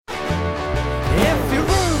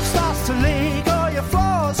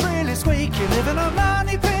in a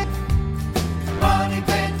money pit. Money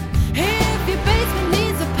pit. If your basement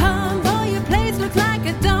needs a pump or your place looks like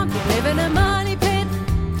a dump, you live in a money pit.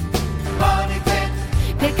 Money pit.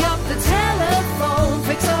 Pick up the telephone,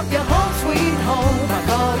 fix up your home sweet home by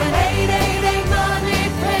calling 888 Money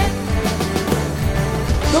Pit.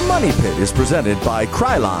 The Money Pit is presented by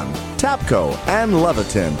Krylon, Tapco, and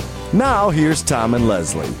Leviton. Now here's Tom and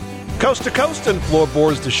Leslie. Coast to coast and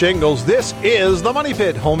floorboards to shingles, this is the Money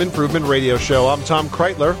Pit Home Improvement Radio Show. I'm Tom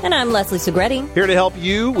Kreitler. And I'm Leslie Segretti. Here to help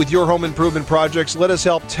you with your home improvement projects. Let us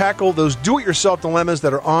help tackle those do-it-yourself dilemmas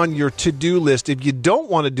that are on your to-do list. If you don't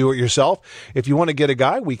want to do it yourself, if you want to get a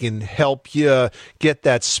guy, we can help you get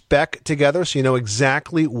that spec together so you know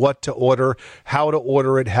exactly what to order, how to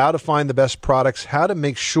order it, how to find the best products, how to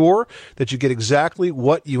make sure that you get exactly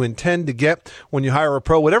what you intend to get when you hire a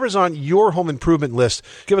pro. Whatever's on your home improvement list,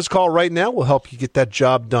 give us a call right now. We'll help you get that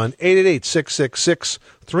job done.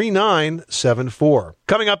 888-666-3974.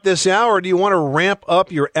 Coming up this hour, do you want to ramp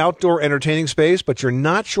up your outdoor entertaining space, but you're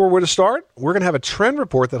not sure where to start? We're going to have a trend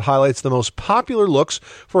report that highlights the most popular looks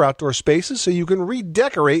for outdoor spaces so you can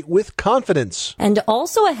redecorate with confidence. And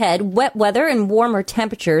also ahead, wet weather and warmer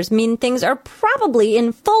temperatures mean things are probably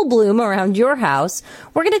in full bloom around your house.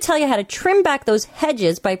 We're going to tell you how to trim back those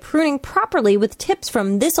hedges by pruning properly with tips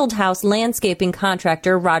from This Old House landscaping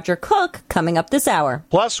contractor Roger Cook coming up this hour.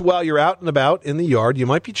 Plus, while you're out and about in the yard, you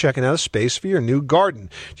might be checking out a space for your new garden.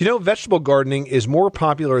 You know, vegetable gardening is more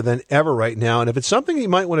popular than ever right now, and if it's something you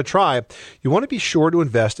might want to try, you want to be sure to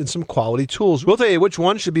invest in some quality tools. We'll tell you which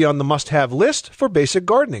one should be on the must-have list for basic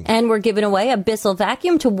gardening. And we're giving away a Bissell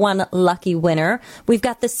vacuum to one lucky winner. We've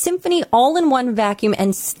got the Symphony all-in-one vacuum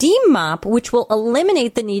and steam mop, which will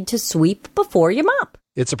eliminate the need to sweep before you mop.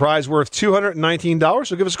 It's a prize worth $219,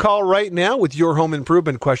 so give us a call right now with your home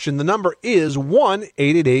improvement question. The number is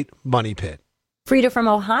 1-888-MONEY-PIT. Frida from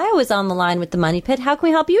Ohio is on the line with the Money Pit. How can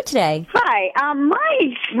we help you today? Hi.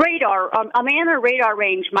 My radar, I'm in a radar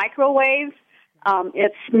range microwave.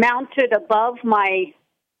 It's mounted above my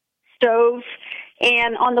stove.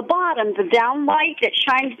 And on the bottom, the down light that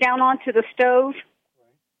shines down onto the stove,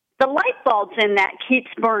 the light bulbs in that keeps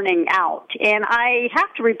burning out. And I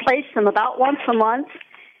have to replace them about once a month.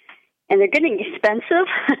 And they're getting expensive.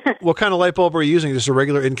 What kind of light bulb are you using? Just a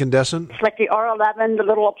regular incandescent? It's like the R11, the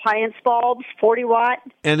little appliance bulbs, 40 watt.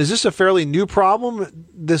 And is this a fairly new problem,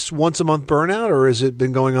 this once-a-month burnout, or has it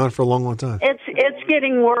been going on for a long, long time? It's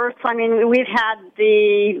getting worse. I mean, we've had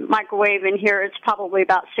the microwave in here. It's probably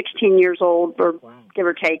about 16 years old, or give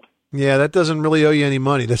or take. Yeah, that doesn't really owe you any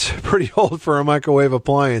money. That's pretty old for a microwave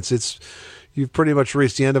appliance. You've pretty much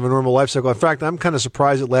reached the end of a normal life cycle. In fact, I'm kind of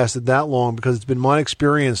surprised it lasted that long because it's been my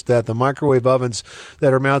experience that the microwave ovens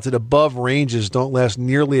that are mounted above ranges don't last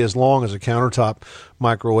nearly as long as a countertop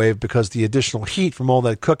microwave because the additional heat from all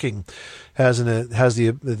that cooking has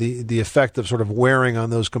the effect of sort of wearing on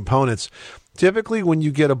those components. Typically, when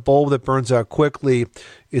you get a bulb that burns out quickly,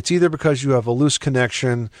 it's either because you have a loose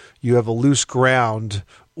connection, you have a loose ground,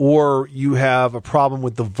 or you have a problem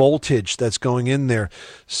with the voltage that's going in there.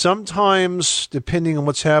 Sometimes, depending on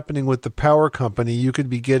what's happening with the power company, you could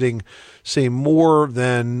be getting, say, more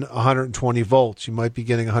than 120 volts. You might be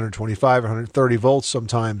getting 125 or 130 volts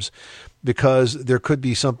sometimes because there could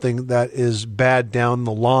be something that is bad down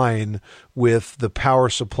the line with the power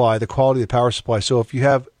supply, the quality of the power supply. So if you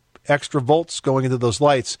have extra volts going into those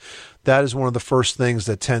lights, that is one of the first things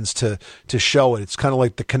that tends to show it. It's kind of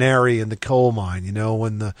like the canary in the coal mine, you know,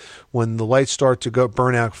 when the lights start to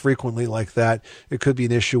burn out frequently like that, it could be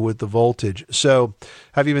an issue with the voltage. So,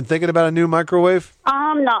 have you been thinking about a new microwave?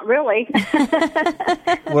 Not really.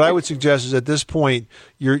 What I would suggest is at this point,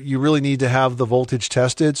 you really need to have the voltage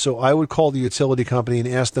tested. So I would call the utility company and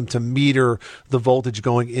ask them to meter the voltage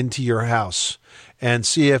going into your house and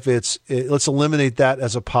see if let's eliminate that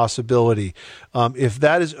as a possibility. If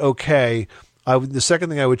that is okay, the second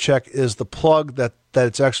thing I would check is the plug that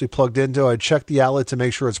it's actually plugged into. I'd check the outlet to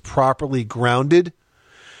make sure it's properly grounded.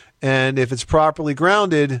 And if it's properly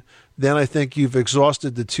grounded, then I think you've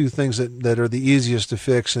exhausted the two things that are the easiest to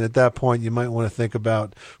fix. And at that point, you might want to think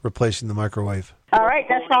about replacing the microwave. All right,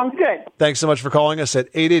 that sounds good. Thanks so much for calling us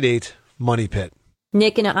at 888-MONEY-PIT.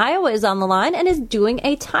 Nick in Iowa is on the line and is doing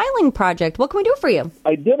a tiling project. What can we do for you?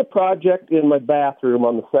 I did a project in my bathroom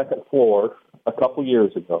on the second floor a couple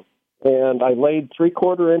years ago, and I laid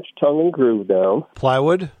 3/4-inch tongue and groove down.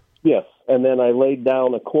 Plywood? Yes, and then I laid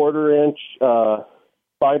down a 1/4-inch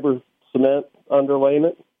fiber cement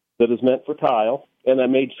underlayment that is meant for tile, and I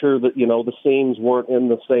made sure that, the seams weren't in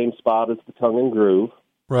the same spot as the tongue and groove.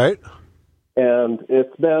 Right. And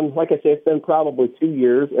it's been, like I say, it's been probably 2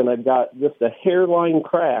 years, and I've got just a hairline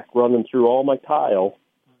crack running through all my tile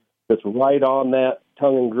that's right on that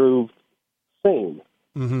tongue and groove seam.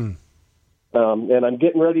 Mm-hmm. And I'm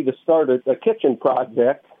getting ready to start a kitchen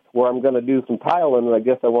project where I'm going to do some tiling, and I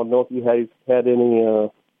guess I want to know if you guys had any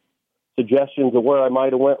suggestions of where I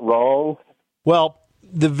might have went wrong. Well,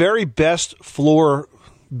 the very best floor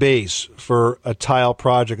base for a tile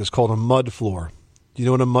project is called a mud floor. Do you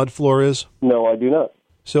know what a mud floor is? No, I do not.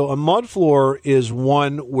 So a mud floor is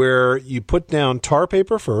one where you put down tar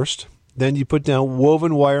paper first, then you put down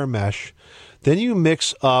woven wire mesh, then you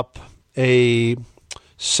mix up a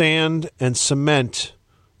sand and cement,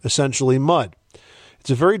 essentially mud.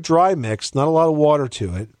 It's a very dry mix, not a lot of water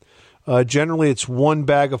to it. Generally, it's one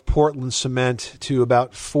bag of Portland cement to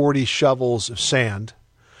about 40 shovels of sand.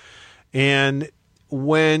 And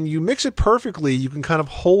when you mix it perfectly, you can kind of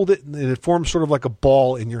hold it, and it forms sort of like a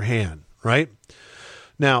ball in your hand, right?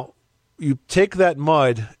 Now, you take that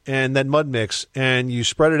mud and that mud mix, and you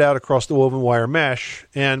spread it out across the woven wire mesh,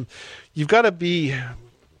 and you've got to be,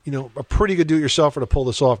 a pretty good do-it-yourselfer to pull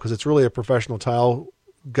this off, because it's really a professional tile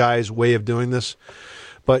guy's way of doing this.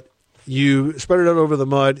 But you spread it out over the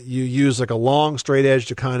mud. You use like a long straight edge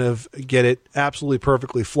to kind of get it absolutely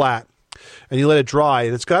perfectly flat. And you let it dry.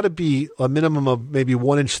 And it's got to be a minimum of maybe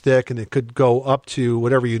 1 inch thick, and it could go up to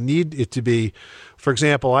whatever you need it to be. For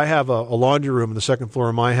example, I have a laundry room on the second floor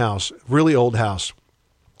of my house, really old house.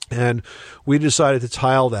 And we decided to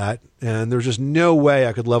tile that, and there's just no way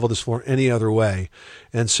I could level this floor any other way.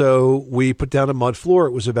 And so we put down a mud floor.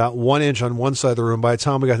 It was about 1 inch on one side of the room. By the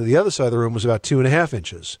time we got to the other side of the room, it was about 2.5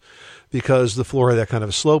 inches, because the floor had that kind of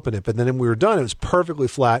a slope in it. But then when we were done, it was perfectly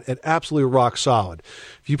flat and absolutely rock solid.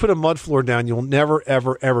 If you put a mud floor down, you'll never,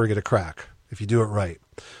 ever, ever get a crack if you do it right.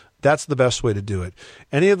 That's the best way to do it.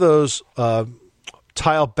 Any of those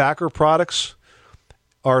tile backer products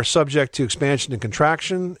are subject to expansion and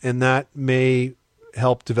contraction, and that may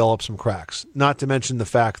help develop some cracks. Not to mention the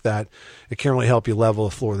fact that it can really help you level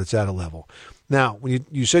a floor that's at a level. Now, when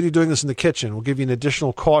you said you're doing this in the kitchen, we'll give you an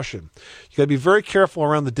additional caution. You got to be very careful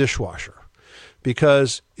around the dishwasher,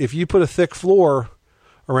 because if you put a thick floor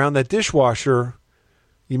around that dishwasher,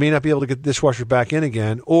 you may not be able to get the dishwasher back in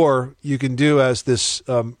again, or you can do as this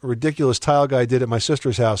ridiculous tile guy did at my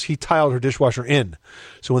sister's house. He tiled her dishwasher in.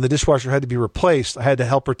 So when the dishwasher had to be replaced, I had to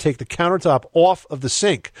help her take the countertop off of the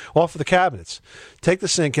sink, off of the cabinets. Take the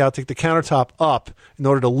sink out, take the countertop up in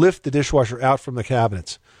order to lift the dishwasher out from the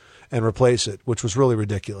cabinets and replace it, which was really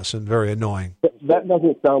ridiculous and very annoying. That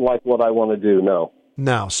doesn't sound like what I want to do, no.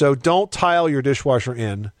 No, so don't tile your dishwasher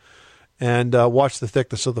in, and watch the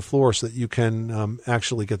thickness of the floor so that you can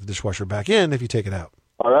actually get the dishwasher back in if you take it out.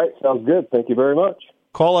 All right, sounds good. Thank you very much.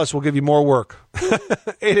 Call us. We'll give you more work.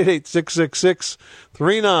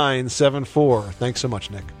 888-666-3974. Thanks so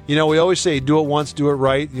much, Nick. We always say do it once, do it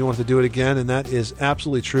right. You don't have to do it again, and that is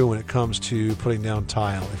absolutely true when it comes to putting down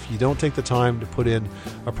tile. If you don't take the time to put in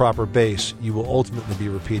a proper base, you will ultimately be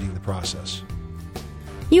repeating the process.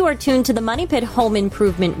 You are tuned to the Money Pit Home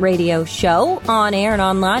Improvement Radio Show, on air and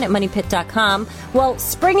online at moneypit.com. Well,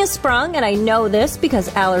 spring has sprung, and I know this because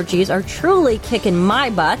allergies are truly kicking my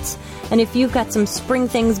butt. And if you've got some spring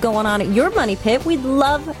things going on at your Money Pit, we'd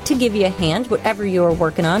love to give you a hand, whatever you're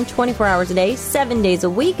working on, 24 hours a day, 7 days a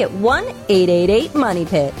week at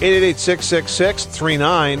 1-888-MONEY-PIT.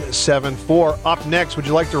 888-666-3974. Up next, would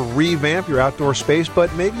you like to revamp your outdoor space,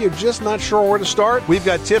 but maybe you're just not sure where to start? We've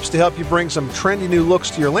got tips to help you bring some trendy new looks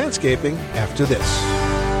to your landscaping after this.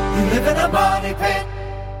 You live in a money pit.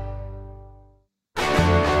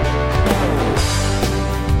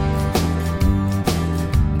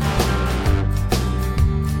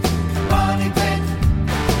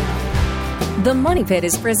 The Money Pit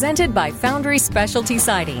is presented by Foundry Specialty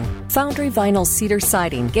Siding. Foundry Vinyl Cedar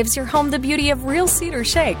Siding gives your home the beauty of real cedar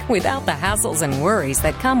shake without the hassles and worries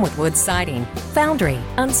that come with wood siding. Foundry,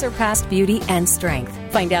 unsurpassed beauty and strength.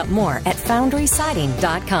 Find out more at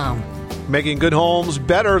foundrysiding.com. Making good homes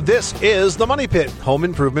better. This is the Money Pit Home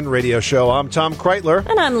Improvement Radio Show. I'm Tom Kreitler.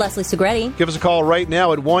 And I'm Leslie Segretti. Give us a call right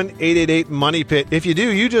now at 1-888-MONEY-PIT. If you do,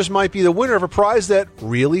 you just might be the winner of a prize that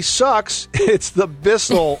really sucks. It's the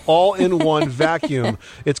Bissell All-in-One Vacuum.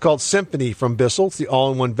 It's called Symphony from Bissell. It's the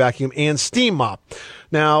all-in-one vacuum and steam mop.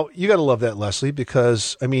 Now, you got to love that, Leslie,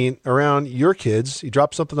 because, around your kids, you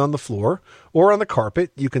drop something on the floor or on the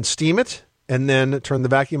carpet, you can steam it, and then turn the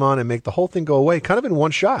vacuum on and make the whole thing go away kind of in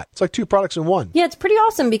one shot. It's like two products in one. Yeah, it's pretty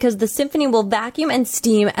awesome because the Symphony will vacuum and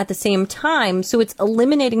steam at the same time. So it's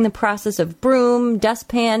eliminating the process of broom,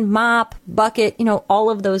 dustpan, mop, bucket, all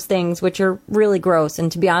of those things, which are really gross.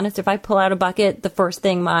 And to be honest, if I pull out a bucket, the first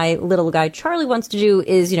thing my little guy Charlie wants to do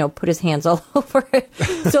is, put his hands all over it.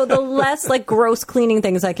 So the less gross cleaning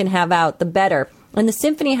things I can have out, the better. And the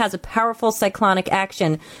Symphony has a powerful cyclonic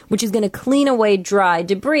action, which is going to clean away dry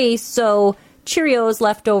debris, so Cheerios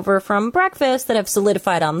left over from breakfast that have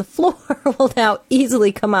solidified on the floor will now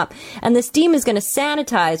easily come up. And the steam is going to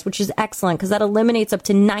sanitize, which is excellent because that eliminates up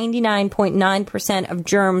to 99.9% of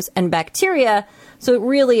germs and bacteria. So it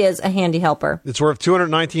really is a handy helper. It's worth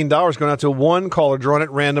 $219 going out to one caller drawn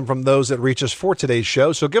at random from those that reach us for today's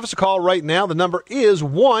show. So give us a call right now. The number is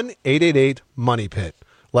 1-888-MONEY-PIT.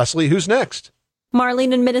 Leslie, who's next?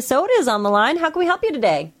 Marlene in Minnesota is on the line. How can we help you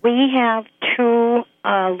today? We have two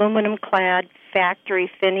aluminum-clad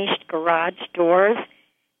factory-finished garage doors,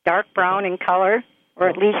 dark brown in color, or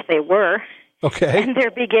at least they were. Okay. And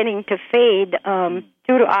they're beginning to fade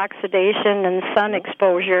due to oxidation and sun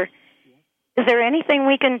exposure. Is there anything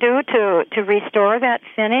we can do to restore that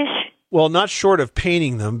finish? Well, not short of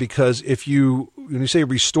painting them, because when you say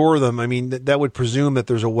restore them, I mean, that would presume that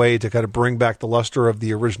there's a way to kind of bring back the luster of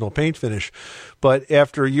the original paint finish. But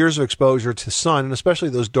after years of exposure to sun, and especially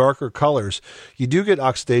those darker colors, you do get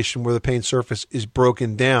oxidation where the paint surface is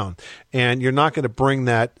broken down, and you're not going to bring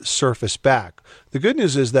that surface back. The good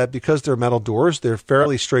news is that because they're metal doors, they're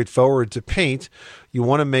fairly straightforward to paint. You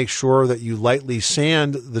want to make sure that you lightly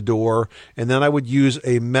sand the door, and then I would use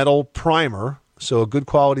a metal primer. So a good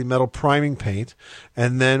quality metal priming paint,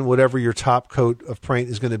 and then whatever your top coat of paint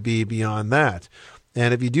is going to be beyond that.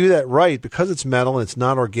 And if you do that right, because it's metal and it's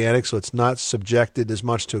not organic, so it's not subjected as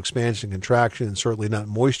much to expansion and contraction, and certainly not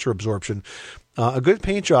moisture absorption, a good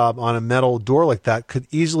paint job on a metal door like that could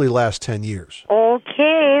easily last 10 years.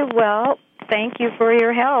 Okay, well, thank you for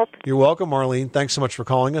your help. You're welcome, Marlene. Thanks so much for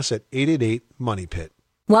calling us at 888-MONEY-PIT.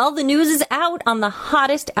 Well, the news is out on the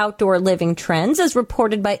hottest outdoor living trends as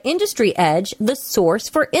reported by Industry Edge, the source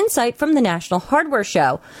for insight from the National Hardware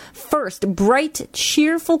Show. First, bright,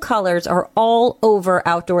 cheerful colors are all over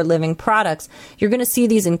outdoor living products. You're going to see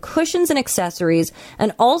these in cushions and accessories,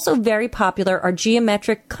 and also very popular are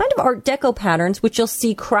geometric kind of Art Deco patterns, which you'll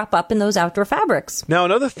see crop up in those outdoor fabrics. Now,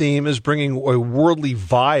 another theme is bringing a worldly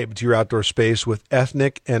vibe to your outdoor space with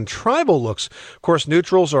ethnic and tribal looks. Of course,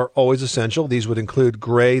 neutrals are always essential. These would include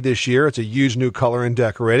gray this year. It's a huge new color in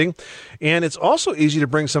decorating. And it's also easy to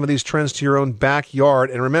bring some of these trends to your own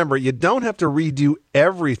backyard. And remember, you don't have to redo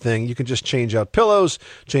everything. You can just change out pillows,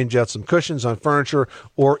 change out some cushions on furniture,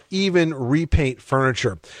 or even repaint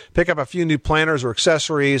furniture. Pick up a few new planters or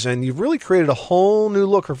accessories, and you've really created a whole new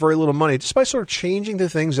look for very little money just by sort of changing the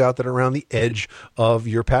things out that are around the edge of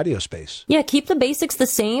your patio space. Yeah, keep the basics the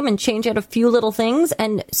same and change out a few little things,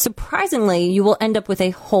 and surprisingly, you will end up with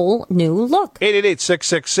a whole new look.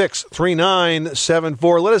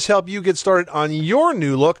 888-666-3974. Let us help you get started on your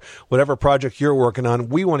new look. Whatever project you're working on,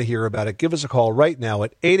 we want to hear about it. Give us a call right now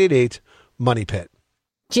at 888-MONEY-PIT.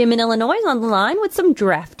 Jim in Illinois is on the line with some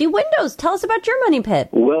drafty windows. Tell us about your money pit.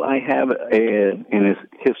 Well, I have an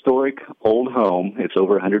historic old home. It's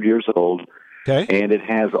over 100 years old. Okay. And it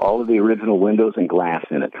has all of the original windows and glass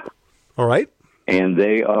in it. All right. And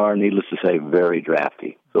they are, needless to say, very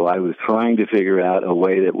drafty. So I was trying to figure out a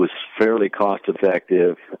way that was fairly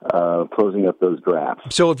cost-effective closing up those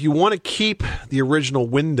drafts. So if you want to keep the original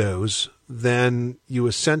windows, then you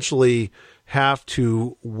essentially have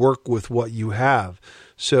to work with what you have.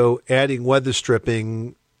 So adding weather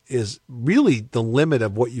stripping is really the limit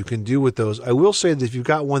of what you can do with those. I will say that if you've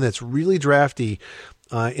got one that's really drafty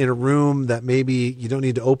in a room that maybe you don't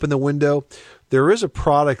need to open the window, there is a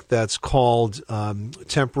product that's called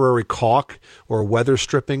temporary caulk or weather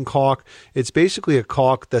stripping caulk. It's basically a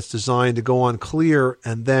caulk that's designed to go on clear,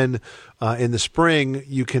 and then in the spring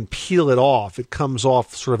you can peel it off. It comes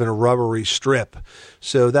off sort of in a rubbery strip.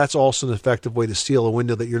 So that's also an effective way to seal a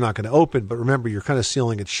window that you're not going to open. But remember, you're kind of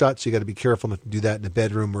sealing it shut, so you got to be careful not to do that in a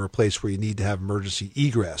bedroom or a place where you need to have emergency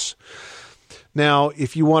egress. Now,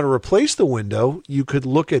 if you want to replace the window, you could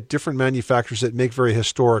look at different manufacturers that make very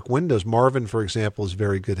historic windows. Marvin, for example, is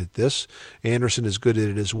very good at this. Anderson is good at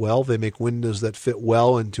it as well. They make windows that fit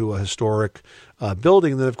well into a historic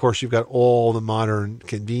building. And then, of course, you've got all the modern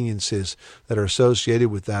conveniences that are associated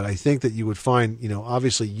with that. I think that you would find,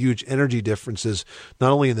 obviously huge energy differences,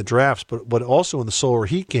 not only in the drafts, but also in the solar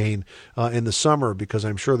heat gain in the summer, because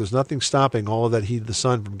I'm sure there's nothing stopping all of that heat of the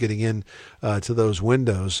sun from getting in to those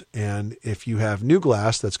windows. And if you have new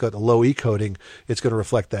glass that's got a low E coating, it's going to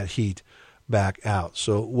reflect that heat back out.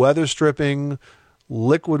 So weather stripping,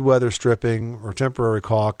 liquid weather stripping, or temporary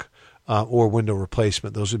caulk, or window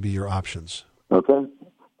replacement, those would be your options. Okay.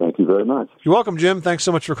 Thank you very much. You're welcome, Jim. Thanks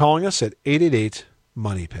so much for calling us at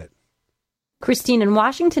 888-MONEY-PIT. Christine in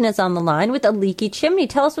Washington is on the line with a leaky chimney.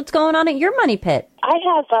 Tell us what's going on at your money pit. I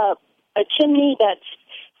have a chimney that's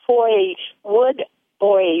for a wood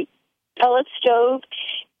or a pellet stove,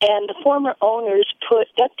 and the former owners put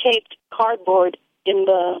duct-taped cardboard in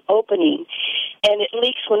the opening, and it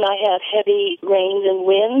leaks when I have heavy rains and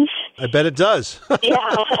winds. I bet it does. Yeah.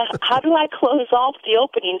 How do I close off the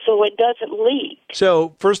opening so it doesn't leak?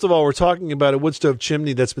 So, first of all, we're talking about a wood stove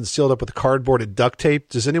chimney that's been sealed up with cardboard and duct tape.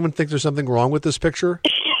 Does anyone think there's something wrong with this picture?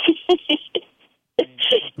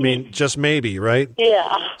 I mean, just maybe, right?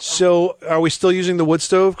 Yeah. So, are we still using the wood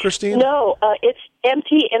stove, Christine? No, it's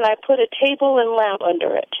empty, and I put a table and lamp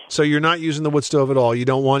under it. So you're not using the wood stove at all? You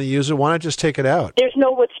don't want to use it? Why not just take it out? There's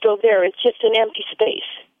no wood stove there. It's just an empty space.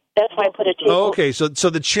 That's why I put a table. Oh, okay. So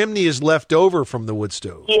the chimney is left over from the wood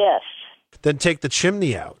stove? Yes. Then take the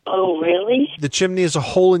chimney out. Oh, really? The chimney is a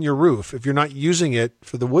hole in your roof. If you're not using it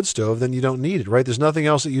for the wood stove, then you don't need it, right? There's nothing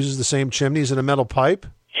else that uses the same chimney as in a metal pipe?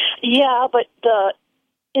 Yeah, but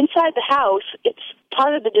inside the house, it's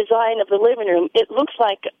part of the design of the living room. It looks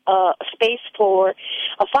like a space for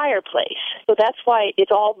a fireplace. So that's why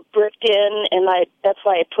it's all bricked in, and that's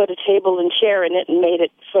why I put a table and chair in it and made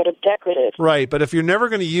it sort of decorative. Right, but if you're never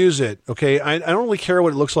going to use it, okay, I don't really care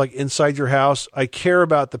what it looks like inside your house. I care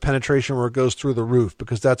about the penetration where it goes through the roof,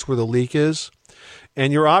 because that's where the leak is.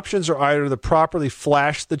 And your options are either to properly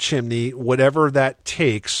flash the chimney, whatever that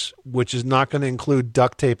takes, which is not going to include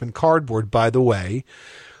duct tape and cardboard, by the way,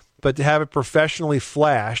 but to have it professionally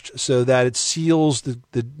flashed so that it seals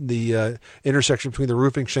the intersection between the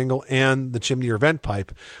roofing shingle and the chimney or vent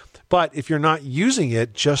pipe. But if you're not using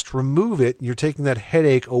it, just remove it. You're taking that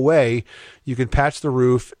headache away. You can patch the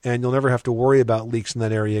roof, and you'll never have to worry about leaks in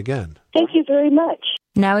that area again. Thank you very much.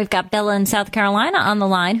 Now we've got Bella in South Carolina on the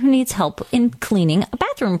line who needs help in cleaning a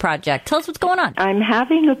bathroom project. Tell us what's going on. I'm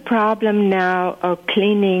having a problem now of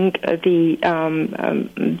cleaning the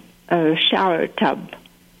shower tub.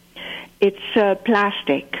 It's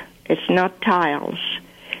plastic. It's not tiles.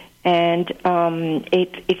 And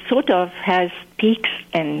it sort of has peaks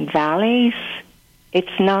and valleys.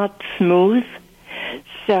 It's not smooth.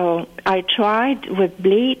 So I tried with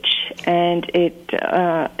bleach, and it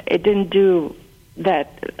didn't do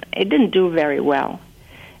that. It didn't do very well.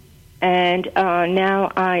 And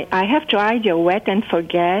now I have tried your wet and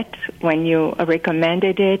forget when you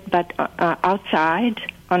recommended it, but outside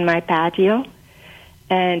on my patio,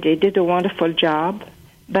 and it did a wonderful job.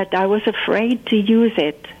 But I was afraid to use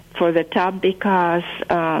it for the tub because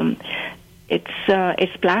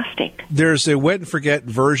it's plastic. There's a wet and forget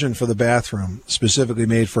version for the bathroom, specifically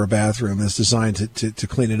made for a bathroom. It's designed to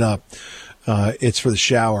clean it up. It's for the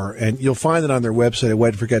shower, and you'll find it on their website at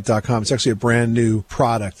wetandforget.com. It's actually a brand new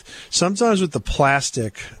product. Sometimes with the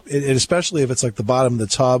plastic, and especially if it's like the bottom of the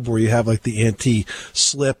tub where you have like the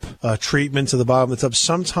anti-slip treatment to the bottom of the tub,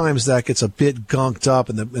 sometimes that gets a bit gunked up,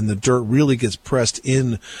 and the dirt really gets pressed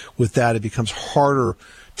in with that. It becomes harder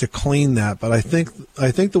to clean that. But I think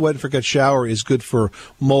the wet and forget shower is good for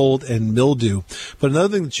mold and mildew. But another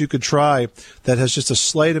thing that you could try that has just a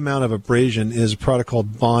slight amount of abrasion is a product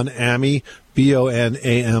called Bonami,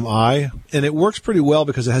 Bonami, and it works pretty well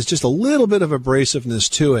because it has just a little bit of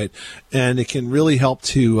abrasiveness to it, and it can really help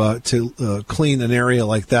to clean an area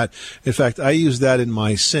like that. In fact, I use that in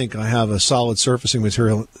my sink. I have a solid surfacing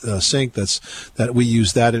material sink that we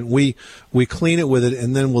use that, and we clean it with it,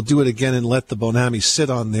 and then we'll do it again and let the Bonami sit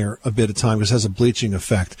on there a bit of time because it has a bleaching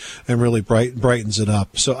effect and really brightens it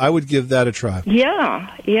up. So I would give that a try. Yeah.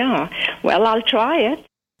 Well, I'll try it.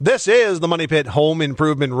 This is the Money Pit Home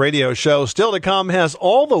Improvement Radio Show. Still to come, has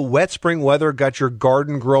all the wet spring weather got your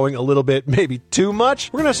garden growing a little bit, maybe too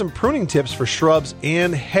much? We're going to have some pruning tips for shrubs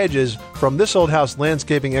and hedges from This Old House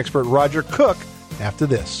landscaping expert Roger Cook after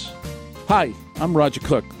this. Hi, I'm Roger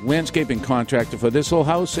Cook, landscaping contractor for This Old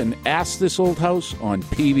House and Ask This Old House on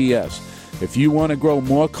PBS. If you want to grow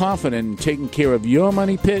more confident in taking care of your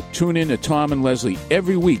money pit, tune in to Tom and Leslie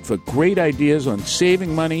every week for great ideas on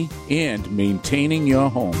saving money and maintaining your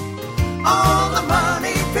home. On the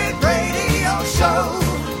Money Pit Radio Show,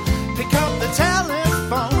 pick up the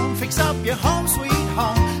telephone, fix up your home sweet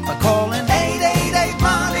home by calling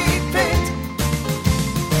 888-MONEY-PIT.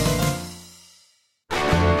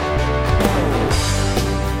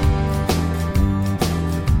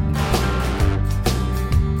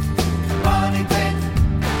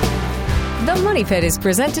 The Money Pit is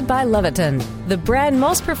presented by Leviton, the brand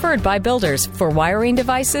most preferred by builders for wiring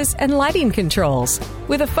devices and lighting controls.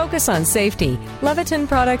 With a focus on safety, Leviton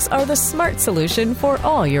products are the smart solution for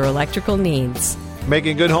all your electrical needs.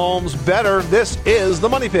 Making good homes better. This is the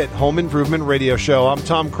Money Pit Home Improvement Radio Show. I'm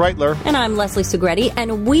Tom Kreitler. And I'm Leslie Segretti,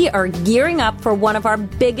 and we are gearing up for one of our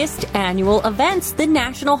biggest annual events, the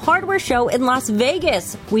National Hardware Show in Las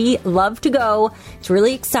Vegas. We love to go. It's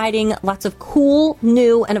really exciting. Lots of cool,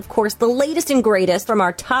 new, and of course, the latest and greatest from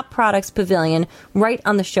our top products pavilion right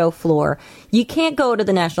on the show floor. You can't go to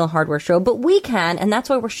the National Hardware Show, but we can, and that's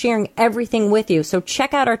why we're sharing everything with you. So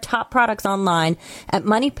check out our top products online at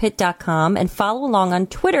moneypit.com and follow along on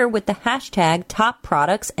Twitter with the hashtag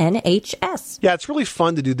TopProductsNHS. Yeah, it's really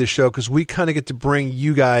fun to do this show because we kind of get to bring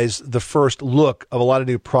you guys the first look of a lot of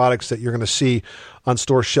new products that you're going to see on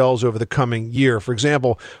store shelves over the coming year. For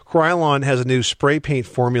example, Krylon has a new spray paint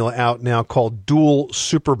formula out now called Dual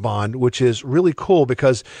Super Bond, which is really cool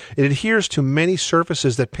because it adheres to many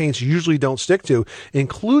surfaces that paints usually don't stick to,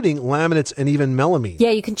 including laminates and even melamine.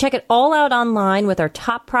 Yeah, you can check it all out online with our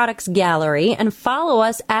top products gallery and follow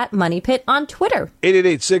us at Money Pit on Twitter.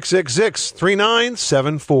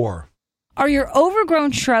 888-666-3974. Are your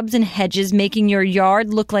overgrown shrubs and hedges making your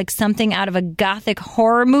yard look like something out of a gothic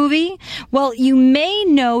horror movie? Well, you may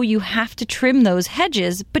know you have to trim those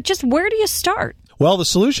hedges, but just where do you start? Well, the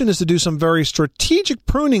solution is to do some very strategic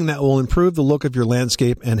pruning that will improve the look of your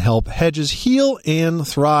landscape and help hedges heal and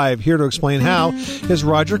thrive. Here to explain how is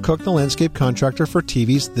Roger Cook, the landscape contractor for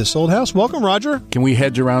TV's This Old House. Welcome, Roger. Can we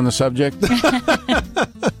hedge around the subject?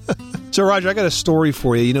 So, Roger, I got a story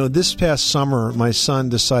for you. You know, this past summer, my son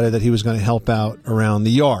decided that he was going to help out around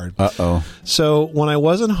the yard. Uh-oh. So, when I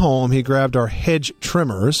wasn't home, he grabbed our hedge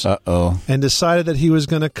trimmers and decided that he was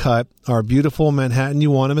going to cut our beautiful Manhattan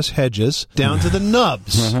euonymus hedges down to the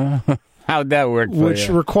nubs. How'd that work for Which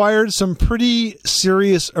you? required some pretty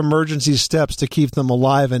serious emergency steps to keep them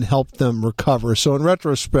alive and help them recover. So in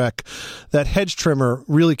retrospect, that hedge trimmer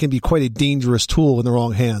really can be quite a dangerous tool in the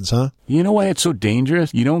wrong hands, huh? You know why it's so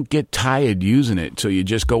dangerous? You don't get tired using it, so you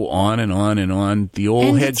just go on and on and on. The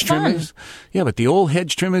old hedge trimmers. Yeah, but the old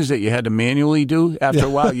hedge trimmers that you had to manually do, after a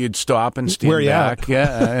while you'd stop and stand back.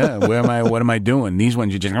 Yeah. What am I doing? These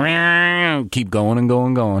ones you just keep going and going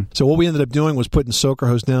and going. So what we ended up doing was putting soaker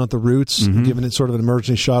hose down at the roots, giving it sort of an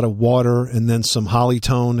emergency shot of water, and then some holly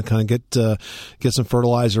tone to kind of get some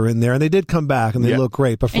fertilizer in there. And they did come back, and they look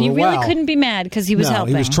great. But for and you a while, really couldn't be mad because he was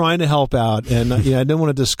helping. He was trying to help out, and I didn't want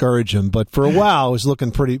to discourage him. But for a while, it was looking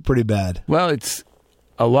pretty bad. Well, it's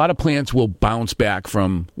a lot of plants will bounce back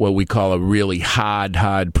from what we call a really hard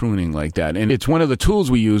pruning like that. And it's one of the tools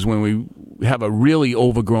we use when we have a really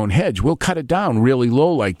overgrown hedge. We'll cut it down really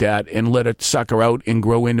low like that and let it sucker out and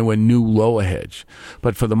grow into a new lower hedge.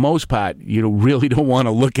 But for the most part, you really don't want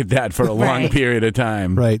to look at that for a long period of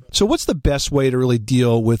time. Right. So what's the best way to really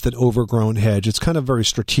deal with an overgrown hedge? It's kind of very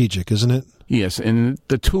strategic, isn't it? Yes, and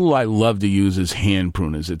the tool I love to use is hand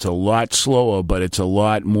pruners. It's a lot slower, but it's a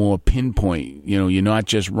lot more pinpoint. You know, you're not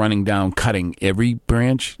just running down cutting every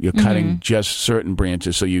branch. You're cutting just certain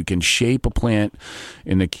branches so you can shape a plant.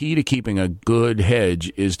 And the key to keeping a good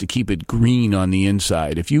hedge is to keep it green on the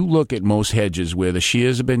inside. If you look at most hedges where the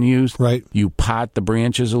shears have been used, you pot the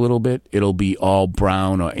branches a little bit, it'll be all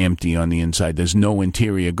brown or empty on the inside. There's no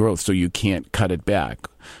interior growth, so you can't cut it back.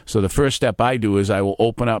 So the first step I do is I will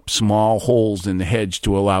open up small holes in the hedge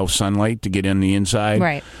to allow sunlight to get in the inside.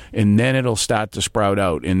 Right. And then it'll start to sprout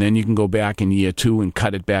out. And then you can go back in year 2 and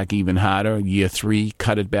cut it back even harder. Year 3,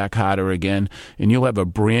 cut it back harder again. And you'll have a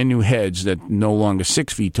brand new hedge that's no longer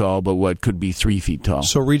 6 feet tall, but what could be 3 feet tall.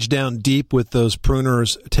 So reach down deep with those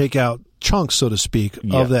pruners, take out chunks, so to speak,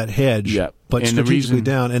 of that hedge, but strategically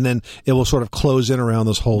down, and then it will sort of close in around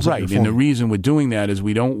those holes. Right, and the reason we're doing that is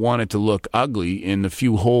we don't want it to look ugly. In the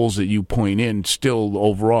few holes that you point in, still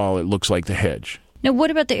overall it looks like the hedge. Now,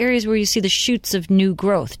 what about the areas where you see the shoots of new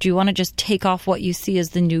growth? Do you want to just take off what you see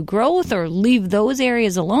as the new growth or leave those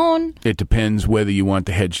areas alone? It depends whether you want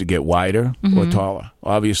the hedge to get wider or taller.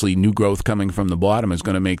 Obviously, new growth coming from the bottom is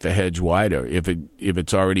going to make the hedge wider. If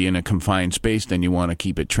it's already in a confined space, then you want to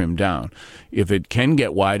keep it trimmed down. If it can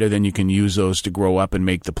get wider, then you can use those to grow up and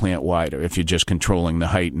make the plant wider if you're just controlling the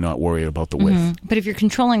height and not worried about the width. But if you're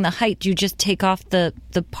controlling the height, do you just take off the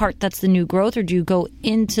part that's the new growth, or do you go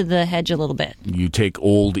into the hedge a little bit? You take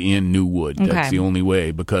old and new wood. Okay. That's the only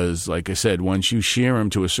way, because, like I said, once you shear them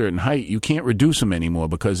to a certain height, you can't reduce them anymore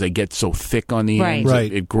because they get so thick on the ends.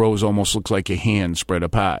 Right. It grows, almost looks like your hand spread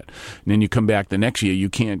apart. And then you come back the next year, you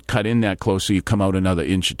can't cut in that close, so you come out another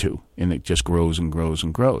inch or two, and it just grows and grows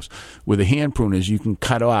and grows. With the hand pruners, you can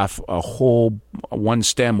cut off a whole one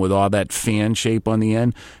stem with all that fan shape on the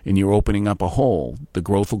end, and you're opening up a hole. The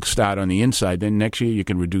growth will start on the inside. Then next year, you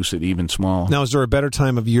can reduce it even smaller. Now, is there a better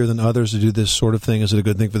time of year than others to do this sort of thing? Is it a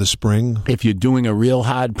good thing for the spring? If you're doing a real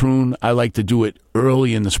hard prune, I like to do it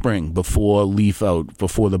early in the spring, before leaf out,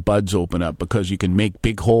 before the buds open up, because you can make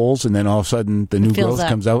big holes, and then all of a sudden the new growth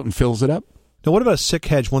comes out and fills it up. Now, what about a sick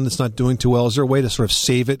hedge, one that's not doing too well? Is there a way to sort of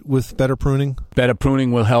save it with better pruning? Better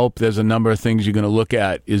pruning will help. There's a number of things you're going to look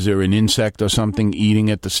at. Is there an insect or something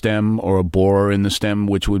eating at the stem, or a borer in the stem,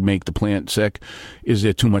 which would make the plant sick? Is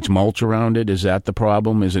there too much mulch around it? Is that the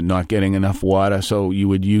problem? Is it not getting enough water? So you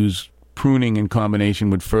would use pruning in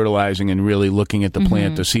combination with fertilizing and really looking at the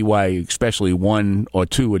plant to see why especially one or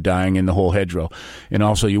two are dying in the whole hedgerow. And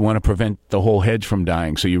also you want to prevent the whole hedge from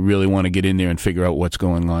dying, so you really want to get in there and figure out what's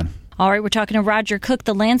going on. All right, we're talking to Roger Cook,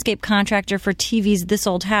 the landscape contractor for TV's This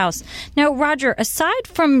Old House. Now, Roger, aside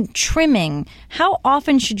from trimming, how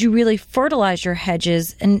often should you really fertilize your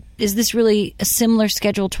hedges? And is this really a similar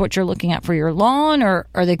schedule to what you're looking at for your lawn, or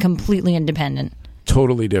are they completely independent?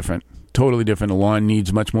 Totally different. Totally different. A lawn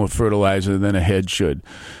needs much more fertilizer than a hedge should.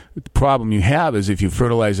 The problem you have is if you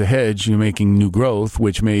fertilize a hedge, you're making new growth,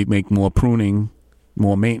 which may make more pruning,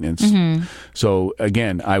 more maintenance. So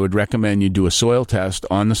again, I would recommend you do a soil test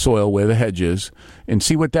on the soil where the hedge is and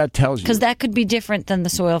see what that tells you. Because that could be different than the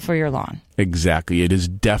soil for your lawn. Exactly. It is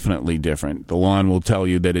definitely different. The lawn will tell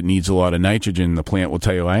you that it needs a lot of nitrogen. The plant will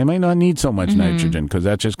tell you, I might not need so much nitrogen, because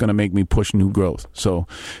that's just going to make me push new growth. So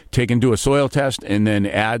take and do a soil test, and then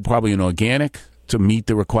add probably an organic to meet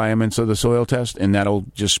the requirements of the soil test, and that'll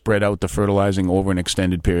just spread out the fertilizing over an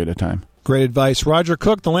extended period of time. Great advice. Roger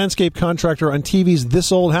Cook, the landscape contractor on TV's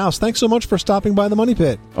This Old House. Thanks so much for stopping by the Money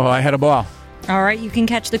Pit. Oh, I had a ball. All right, you can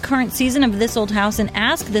catch the current season of This Old House and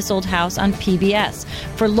Ask This Old House on PBS.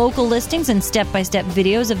 For local listings and step-by-step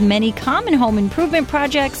videos of many common home improvement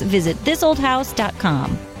projects, visit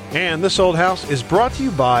thisoldhouse.com. And This Old House is brought to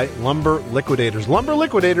you by Lumber Liquidators. Lumber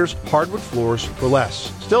Liquidators, hardwood floors for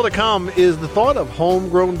less. Still to come is the thought of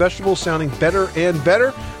homegrown vegetables sounding better and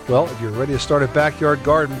better. Well, if you're ready to start a backyard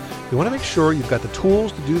garden, you want to make sure you've got the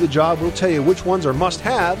tools to do the job. We'll tell you which ones are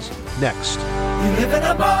must-haves next. You live in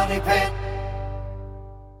a money pit.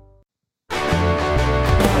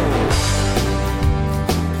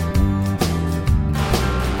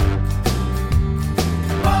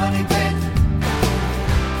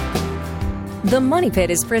 The Money Pit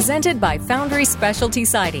is presented by Foundry Specialty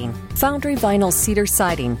Siding. Foundry Vinyl Cedar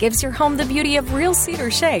Siding gives your home the beauty of real cedar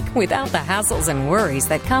shake without the hassles and worries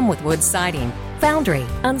that come with wood siding. Foundry,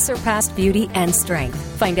 unsurpassed beauty and strength.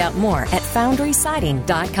 Find out more at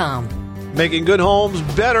foundrysiding.com. Making good homes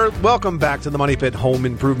better. Welcome back to the Money Pit Home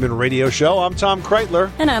Improvement Radio Show. I'm Tom Kreitler.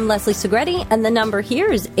 And I'm Leslie Segretti, and the number here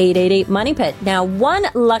is 888-MONEY-PIT. Now, one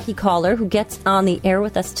lucky caller who gets on the air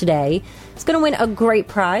with us today is going to win a great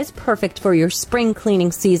prize, perfect for your spring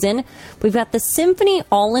cleaning season. We've got the Symphony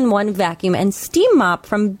All-in-One Vacuum and Steam Mop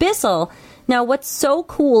from Bissell. Now, what's so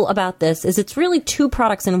cool about this is it's really two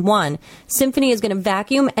products in one. Symphony is going to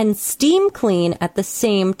vacuum and steam clean at the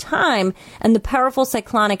same time, and the powerful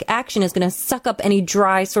cyclonic action is going to suck up any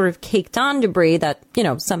dry, sort of caked-on debris that,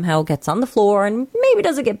 somehow gets on the floor and maybe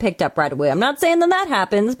doesn't get picked up right away. I'm not saying that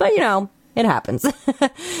happens, but, it happens.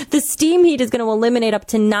 The steam heat is going to eliminate up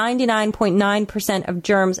to 99.9% of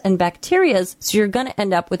germs and bacteria, so you're going to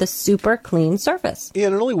end up with a super clean surface. Yeah,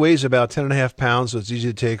 and it only weighs about 10.5 pounds, so it's easy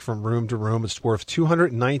to take from room to room. It's worth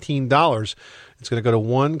 $219. It's going to go to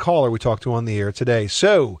one caller we talked to on the air today.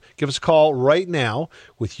 So give us a call right now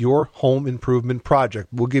with your home improvement project.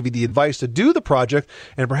 We'll give you the advice to do the project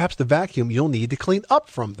and perhaps the vacuum you'll need to clean up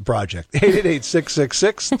from the project.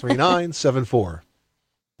 888-666-3974.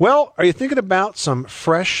 Well, are you thinking about some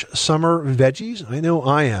fresh summer veggies? I know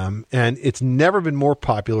I am, and it's never been more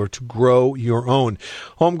popular to grow your own.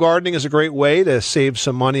 Home gardening is a great way to save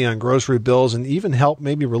some money on grocery bills and even help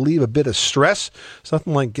maybe relieve a bit of stress. It's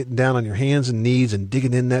nothing like getting down on your hands and knees and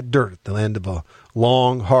digging in that dirt at the end of a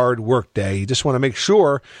long, hard work day. You just want to make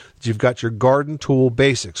sure that you've got your garden tool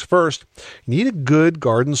basics. First, you need a good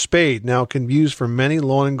garden spade. Now, it can be used for many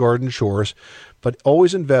lawn and garden chores, but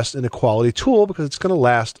always invest in a quality tool because it's going to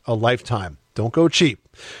last a lifetime. Don't go cheap.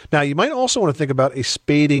 Now, you might also want to think about a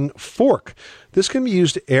spading fork. This can be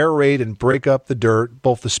used to aerate and break up the dirt.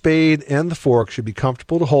 Both the spade and the fork should be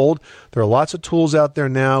comfortable to hold. There are lots of tools out there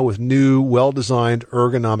now with new, well-designed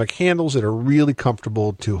ergonomic handles that are really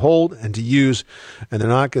comfortable to hold and to use, and they're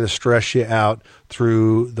not going to stress you out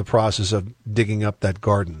through the process of digging up that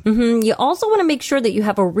garden. Mm-hmm. You also want to make sure that you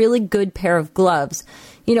have a really good pair of gloves.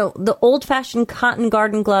 You know, the old-fashioned cotton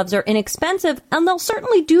garden gloves are inexpensive, and they'll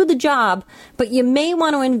certainly do the job, but you may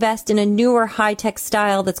want to invest in a newer high-tech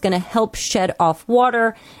style that's going to help shed off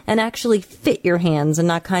water and actually fit your hands and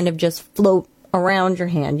not kind of just float around your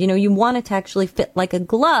hand. You know, you want it to actually fit like a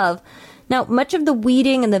glove. Now, much of the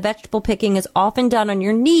weeding and the vegetable picking is often done on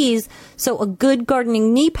your knees, so a good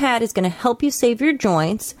gardening knee pad is going to help you save your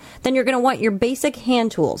joints. Then you're going to want your basic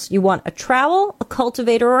hand tools. You want a trowel, a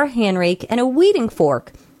cultivator or a hand rake, and a weeding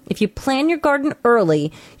fork. If you plan your garden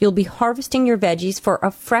early, you'll be harvesting your veggies for a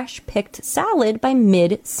fresh-picked salad by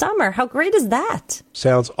mid-summer. How great is that?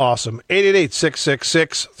 Sounds awesome.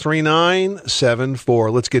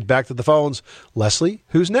 888-666-3974. Let's get back to the phones. Leslie,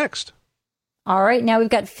 who's next? All right, now we've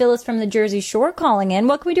got Phyllis from the Jersey Shore calling in.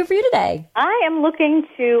 What can we do for you today? I am looking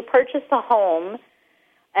to purchase a home,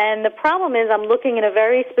 and the problem is I'm looking in a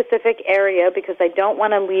very specific area because I don't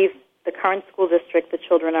want to leave the current school district the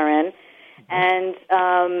children are in. And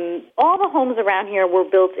all the homes around here were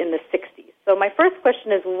built in the 60s. So my first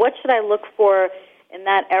question is, what should I look for in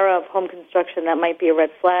that era of home construction that might be a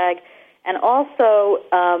red flag? And also,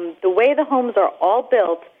 the way the homes are all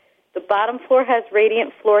built, the bottom floor has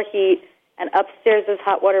radiant floor heat, and upstairs is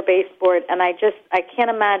hot water baseboard, and I can't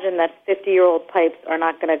imagine that 50-year-old pipes are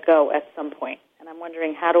not going to go at some point. And I'm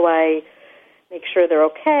wondering, how do I make sure they're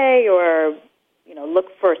okay, or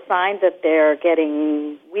look for signs that they're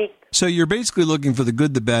getting weak? So you're basically looking for the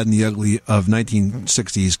good, the bad, and the ugly of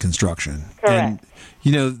 1960s construction. Correct. And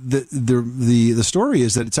the story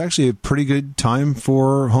is that it's actually a pretty good time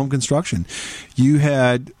for home construction. You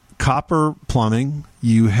had copper plumbing,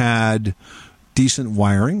 you had decent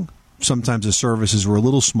wiring. Sometimes the services were a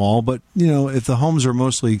little small, but, if the homes are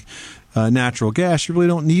mostly natural gas, you really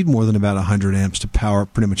don't need more than about 100 amps to power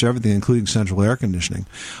pretty much everything, including central air conditioning.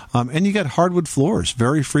 And you got hardwood floors.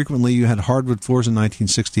 Very frequently, you had hardwood floors in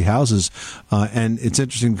 1960 houses. And it's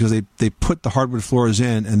interesting because they put the hardwood floors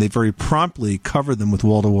in, and they very promptly covered them with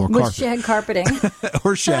wall-to-wall carpet. With shag carpeting.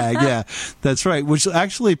 Or shag, yeah. That's right, which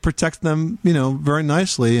actually protects them, very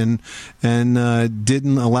nicely and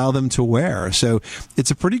didn't allow them to wear. So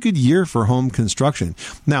it's a pretty good year for home construction.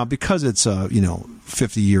 Now, because it's a,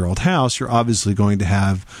 50-year-old house, you're obviously going to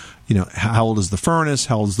have, how old is the furnace,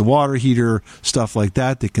 how old is the water heater, stuff like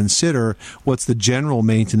that to consider. What's the general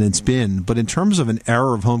maintenance been? But in terms of an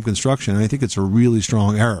era of home construction, I think it's a really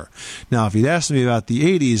strong era. Now, if you'd asked me about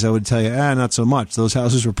the 80s, I would tell you, not so much. Those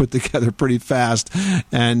houses were put together pretty fast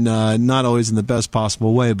and not always in the best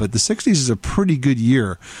possible way. But the 60s is a pretty good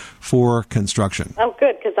year for construction. Oh,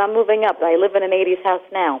 good, because I'm moving up. I live in an 80s house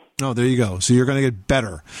now. Oh, there you go. So you're going to get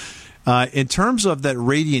better. In terms of that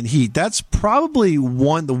radiant heat, that's probably the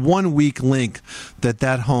 1 weak link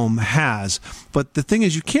that home has. But the thing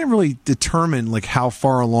is, you can't really determine how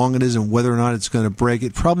far along it is and whether or not it's going to break.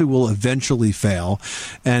 It probably will eventually fail.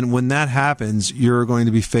 And when that happens, you're going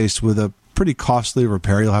to be faced with a pretty costly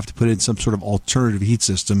repair. You'll have to put in some sort of alternative heat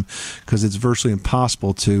system because it's virtually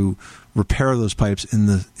impossible to repair those pipes in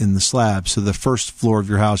the slab. So the first floor of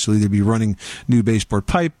your house, you'll either be running new baseboard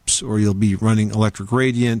pipes, or you'll be running electric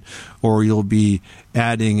radiant, or you'll be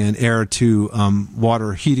adding an air to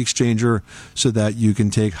water heat exchanger so that you can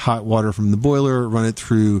take hot water from the boiler, run it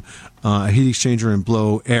through a heat exchanger, and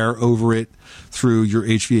blow air over it through your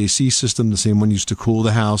HVAC system, the same one used to cool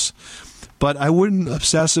the house. But I wouldn't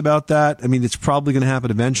obsess about that. I mean, it's probably going to happen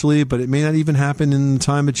eventually, but it may not even happen in the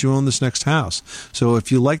time that you own this next house. So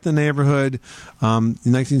if you like the neighborhood, the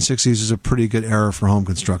 1960s is a pretty good era for home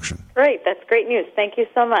construction. Great. That's great news. Thank you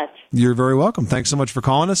so much. You're very welcome. Thanks so much for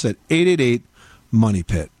calling us at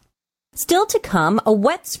 888-MONEY-PIT. Still to come, a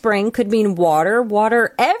wet spring could mean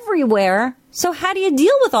water everywhere. So how do you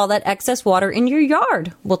deal with all that excess water in your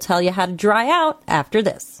yard? We'll tell you how to dry out after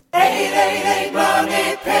this.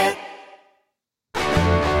 888-MONEY-PIT.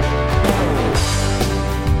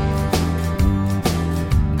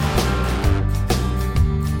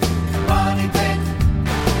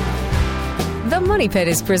 The Money Pit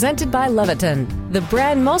is presented by Leviton, the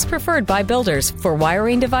brand most preferred by builders for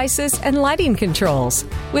wiring devices and lighting controls.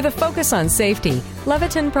 With a focus on safety,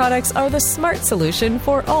 Leviton products are the smart solution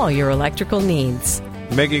for all your electrical needs.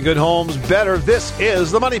 Making good homes better. This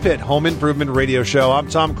is the Money Pit Home Improvement Radio Show. I'm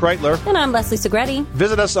Tom Kreitler. And I'm Leslie Segretti.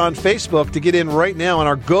 Visit us on Facebook to get in right now on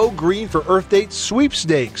our Go Green for Earth Day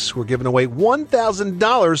sweepstakes. We're giving away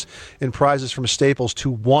 $1,000 in prizes from Staples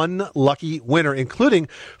to one lucky winner, including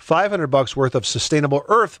 $500 worth of Sustainable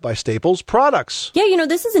Earth by Staples products. Yeah,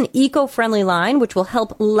 this is an eco-friendly line which will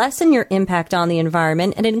help lessen your impact on the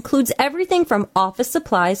environment, and it includes everything from office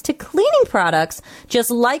supplies to cleaning products.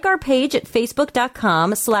 Just like our page at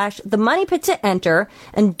facebook.com/themoneypit to enter,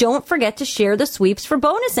 and don't forget to share the sweeps for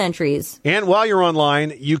bonus entries. And while you're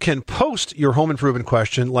online, you can post your home improvement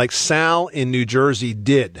question like Sal in New Jersey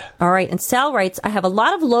did. All right, and Sal writes, I have a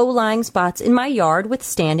lot of low-lying spots in my yard with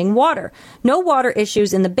standing water. No water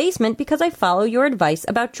issues in the basement because I follow your advice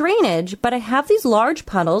about drainage, but I have these large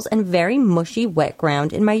puddles and very mushy wet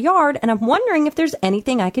ground in my yard, and I'm wondering if there's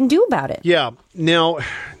anything I can do about it. Yeah. Now,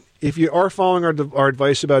 if you are following our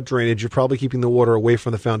advice about drainage, you're probably keeping the water away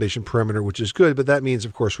from the foundation perimeter, which is good, but that means,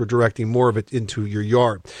 of course, we're directing more of it into your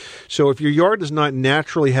yard. So if your yard does not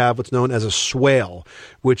naturally have what's known as a swale,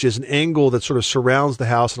 which is an angle that sort of surrounds the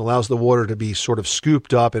house and allows the water to be sort of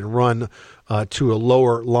scooped up and run to a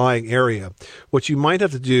lower lying area, what you might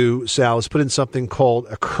have to do, Sal, is put in something called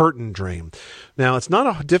a curtain drain. Now, it's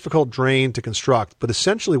not a difficult drain to construct, but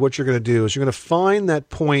essentially what you're going to do is you're going to find that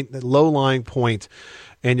point, that low-lying point,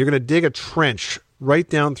 and you're going to dig a trench right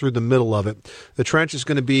down through the middle of it. The trench is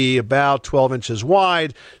going to be about 12 inches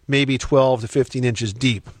wide, maybe 12 to 15 inches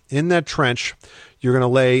deep. In that trench, you're going to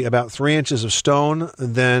lay about 3 inches of stone,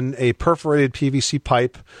 then a perforated PVC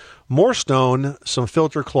pipe, more stone, some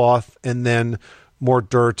filter cloth, and then more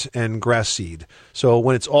dirt and grass seed. So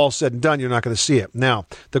when it's all said and done, you're not going to see it. Now,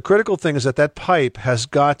 the critical thing is that pipe has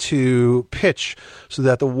got to pitch so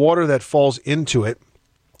that the water that falls into it,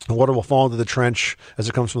 the water will fall into the trench as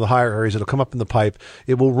it comes from the higher areas. It'll come up in the pipe.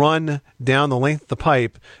 It will run down the length of the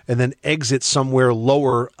pipe and then exit somewhere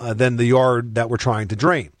lower than the yard that we're trying to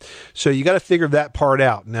drain. So you got to figure that part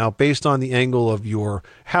out. Now, based on the angle of your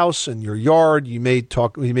house and your yard, you may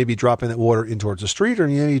be dropping that water in towards the street, or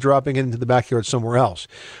you may be dropping it into the backyard somewhere else.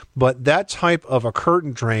 But that type of a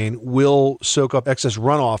curtain drain will soak up excess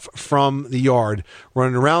runoff from the yard,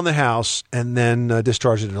 run around the house, and then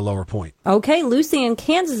discharge it at a lower point. Okay, Lucy in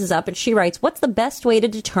Kansas is up, and she writes, what's the best way to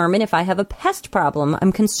determine if I have a pest problem?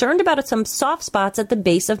 I'm concerned about some soft spots at the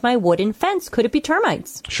base of my wooden fence. Could it be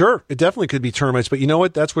termites? Sure, it definitely could be termites, but you know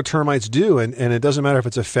what? That's what termites do, and it doesn't matter if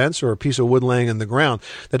it's a fence or a piece of wood laying in the ground.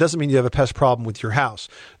 That doesn't mean you have a pest problem with your house.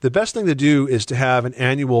 The best thing to do is to have an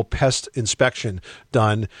annual pest inspection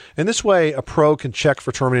done, and this way a pro can check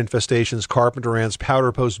for termite infestations, carpenter ants,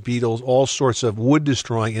 powder post beetles, all sorts of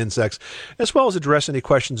wood-destroying insects, as well as address any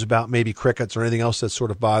questions about maybe crickets or anything else that's sort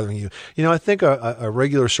of bothering you. I think a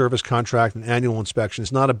regular service contract, an annual inspection,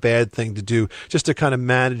 is not a bad thing to do just to kind of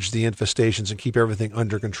manage the infestations and keep everything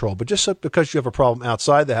under control. But just because you have a problem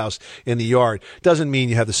outside the house in the yard doesn't mean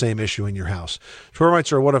you have the same issue in your house.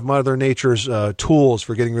 Termites are one of Mother Nature's tools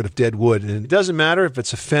for getting rid of dead wood. And it doesn't matter if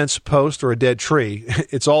it's a fence post or a dead tree.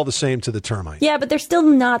 It's all the same to the termite. Yeah, but they're still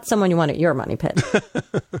not someone you want at your money pit.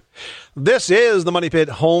 This is the Money Pit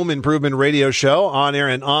Home Improvement Radio Show, on air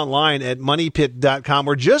and online at moneypit.com.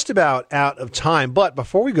 We're just about out of time, but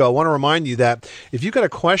before we go, I want to remind you that if you've got a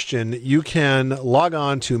question, you can log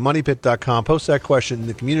on to moneypit.com, post that question in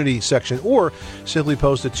the community section, or simply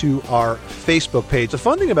post it to our Facebook page. The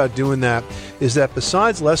fun thing about doing that is that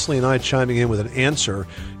besides Leslie and I chiming in with an answer,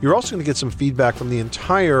 you're also going to get some feedback from the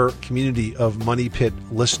entire community of Money Pit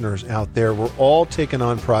listeners out there. We're all taking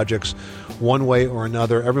on projects one way or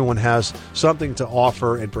another. Everyone has something to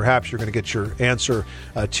offer, and perhaps you're going to get your answer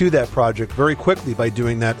to that project very quickly by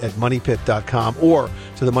doing that at moneypit.com or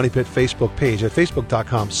to the Money Pit Facebook page at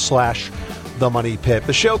facebook.com/The Money Pit.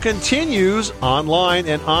 The show continues online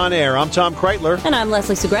and on air. I'm Tom Kreitler. And I'm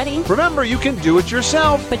Leslie Segretti. Remember, you can do it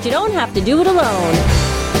yourself, but you don't have to do it alone.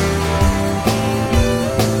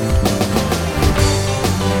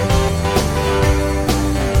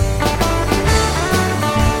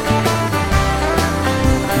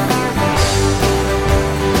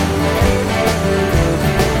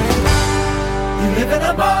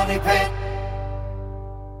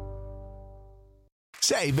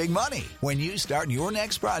 Save big money when you start your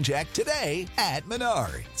next project today at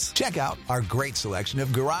Menards. Check out our great selection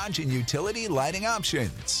of garage and utility lighting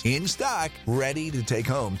options. In stock, ready to take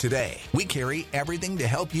home today. We carry everything to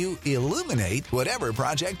help you illuminate whatever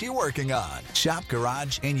project you're working on. Shop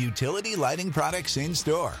garage and utility lighting products in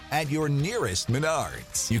store at your nearest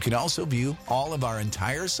Menards. You can also view all of our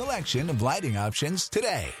entire selection of lighting options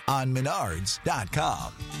today on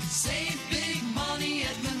Menards.com. Save big